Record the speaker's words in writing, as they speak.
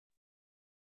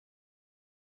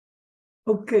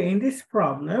Okay, in this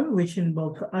problem, which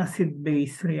involves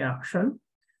acid-base reaction,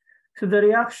 so the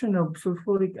reaction of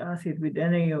sulfuric acid with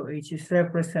NaOH is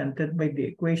represented by the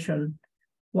equation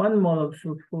 1 mole of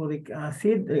sulfuric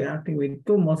acid reacting with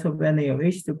 2 moles of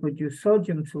NaOH to produce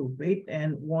sodium sulfate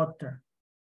and water.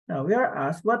 Now we are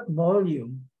asked what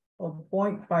volume of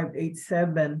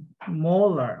 0.587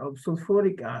 molar of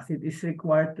sulfuric acid is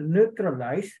required to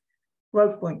neutralize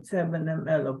 12.7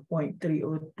 ml of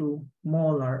 0.302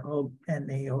 molar of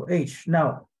NaOH.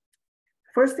 Now,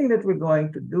 first thing that we're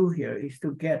going to do here is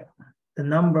to get the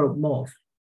number of moles.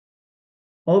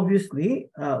 Obviously,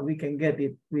 we can get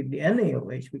it with the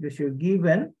NaOH because you're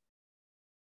given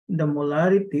the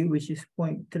molarity, which is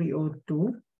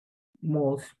 0.302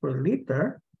 moles per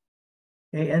liter,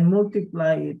 okay, and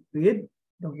multiply it with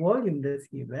the volume that's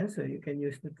given. So you can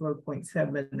use the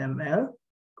 12.7 ml,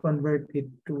 convert it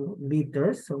to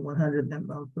liters, so 100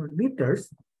 ml per liters,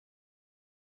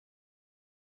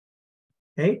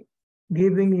 okay,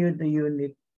 giving you the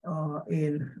unit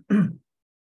in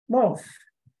moles.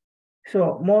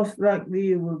 So most likely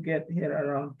you will get here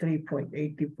around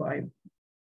 3.85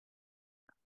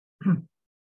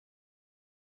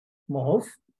 moles.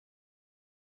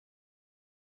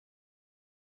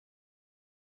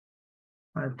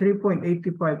 Uh,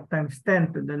 3.85 times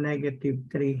 10 to the negative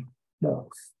 3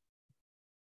 moles.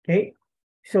 Okay,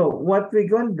 so what we're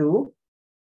going to do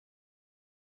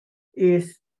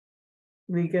is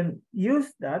we can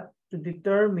use that to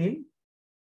determine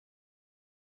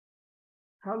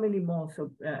how many moles of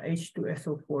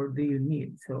H2SO4 do you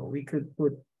need. So we could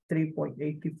put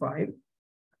 3.85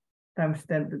 times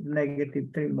 10 to the negative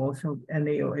 3 moles of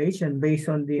NaOH, and based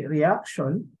on the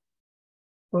reaction,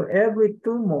 for every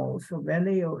 2 moles of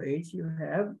NaOH, you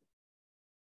have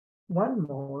 1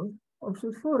 mole of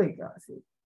sulfuric acid.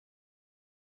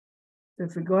 So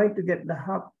if we're going to get the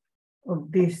half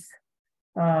of this,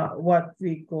 what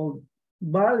we call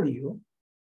value,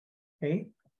 okay,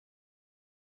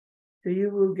 so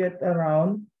you will get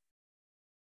around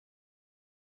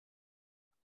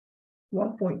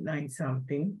 1.9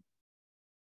 something,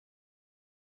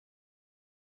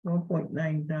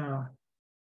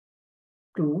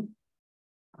 1.92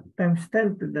 times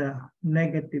 10 to the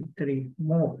negative 3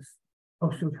 moles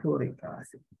of sulfuric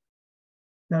acid.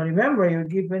 Now remember, you're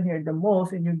given here the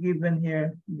moles and you're given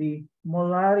here the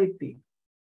molarity.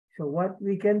 So what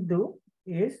we can do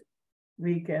is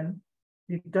we can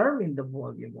determine the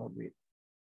volume of it.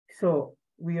 So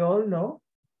we all know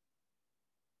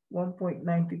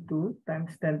 1.92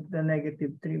 times 10 to the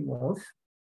negative 3 moles,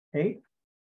 okay?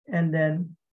 And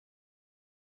then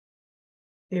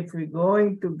if we're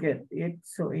going to get it,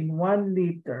 so in 1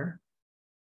 liter,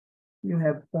 you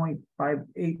have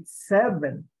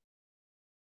 0.587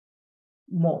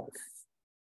 moles,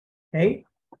 okay?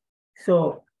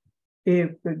 So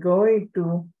if we're going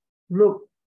to look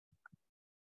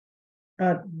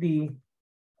at the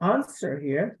answer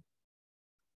here,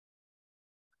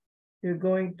 you're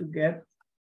going to get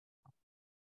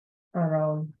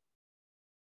around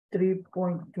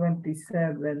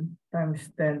 3.27 times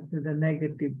 10 to the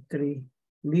negative 3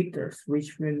 liters,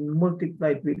 which when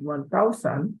multiplied with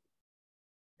 1,000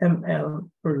 ml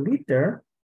per liter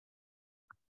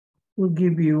will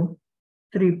give you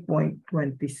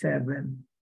 3.27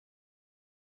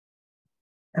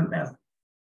 ml.